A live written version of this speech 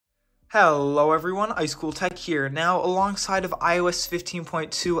Hello everyone, IceCool Tech here. Now, alongside of iOS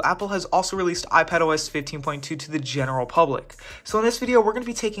 15.2, Apple has also released iPadOS 15.2 to the general public. So in this video, we're going to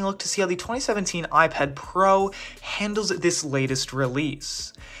be taking a look to see how the 2017 iPad Pro handles this latest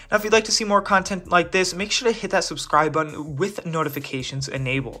release. Now, if you'd like to see more content like this, make sure to hit that subscribe button with notifications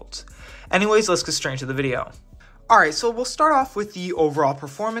enabled. Anyways, let's get straight into the video. Alright, so we'll start off with the overall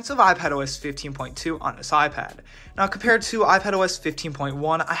performance of iPadOS 15.2 on this iPad. Now, compared to iPadOS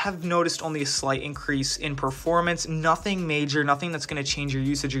 15.1, I have noticed only a slight increase in performance, nothing major, nothing that's going to change your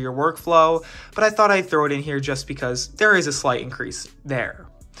usage or your workflow, but I thought I'd throw it in here just because there is a slight increase there.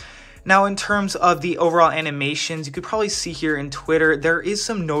 Now, in terms of the overall animations, you could probably see here in Twitter, there is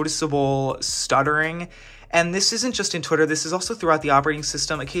some noticeable stuttering. And this isn't just in Twitter, this is also throughout the operating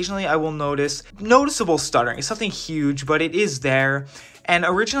system. Occasionally I will notice noticeable stuttering. It's nothing huge, but it is there. And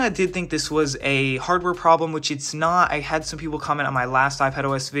originally I did think this was a hardware problem, which it's not. I had some people comment on my last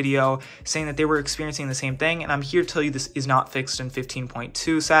iPadOS video saying that they were experiencing the same thing, and I'm here to tell you this is not fixed in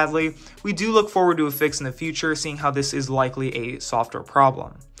 15.2, sadly. We do look forward to a fix in the future, seeing how this is likely a software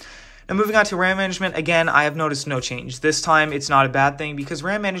problem. Now, moving on to RAM management, again, I have noticed no change. This time it's not a bad thing because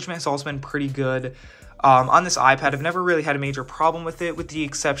RAM management has also been pretty good. On this iPad, I've never really had a major problem with it, with the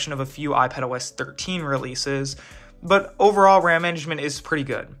exception of a few iPadOS 13 releases, but overall RAM management is pretty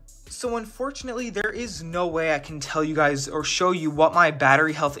good. So unfortunately, there is no way I can tell you guys or show you what my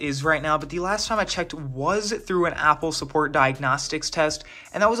battery health is right now, but the last time I checked was through an Apple support diagnostics test,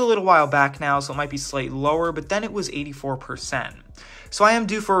 and that was a little while back now, so it might be slightly lower, but then it was 84%. So I am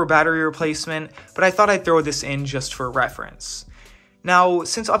due for a battery replacement, but I thought I'd throw this in just for reference. Now,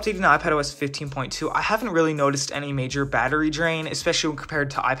 since updating to iPadOS 15.2, I haven't really noticed any major battery drain, especially when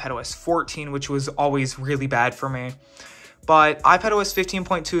compared to iPadOS 14, which was always really bad for me. But iPadOS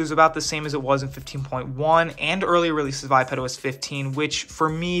 15.2 is about the same as it was in 15.1 and earlier releases of iPadOS 15, which for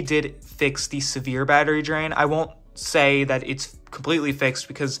me did fix the severe battery drain. I won't say that it's completely fixed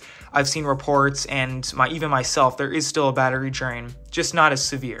because I've seen reports and even myself, there is still a battery drain, just not as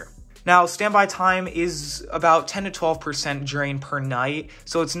severe. Now, standby time is about 10 to 12% drain per night,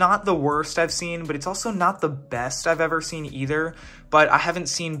 so it's not the worst I've seen, but it's also not the best I've ever seen either, but I haven't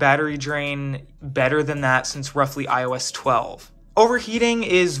seen battery drain better than that since roughly iOS 12. Overheating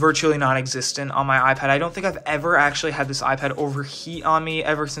is virtually non-existent on my iPad. I don't think I've ever actually had this iPad overheat on me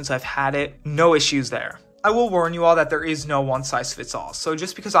ever since I've had it. No issues there. I will warn you all that there is no one-size-fits-all, so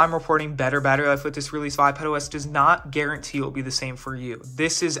just because I'm reporting better battery life with this release of iPadOS does not guarantee it will be the same for you.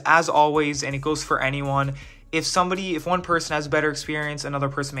 This is, as always, and it goes for anyone, if one person has a better experience, another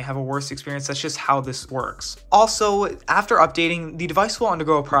person may have a worse experience. That's just how this works. Also, after updating, the device will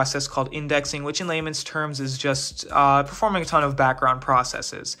undergo a process called indexing, which in layman's terms is just performing a ton of background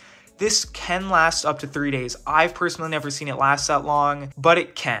processes. This can last up to 3 days. I've personally never seen it last that long, but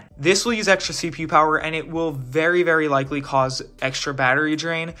it can. This will use extra CPU power and it will very, very likely cause extra battery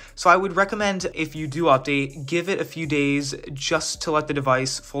drain. So I would recommend, if you do update, give it a few days just to let the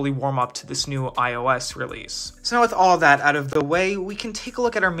device fully warm up to this new iOS release. So now with all that out of the way, we can take a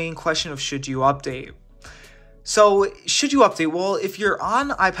look at our main question of should you update? So, should you update? Well, if you're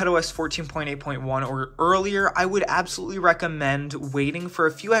on iPadOS 14.8.1 or earlier, I would absolutely recommend waiting for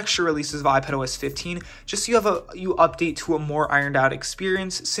a few extra releases of iPadOS 15 just so you update to a more ironed out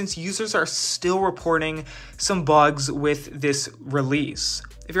experience, since users are still reporting some bugs with this release.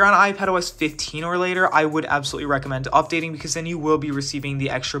 If you're on iPadOS 15 or later, I would absolutely recommend updating because then you will be receiving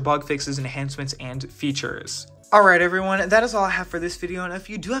the extra bug fixes, enhancements, and features. Alright everyone, that is all I have for this video, and if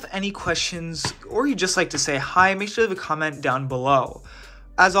you do have any questions or you'd just like to say hi, make sure to leave a comment down below.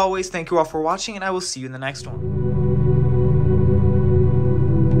 As always, thank you all for watching, and I will see you in the next one.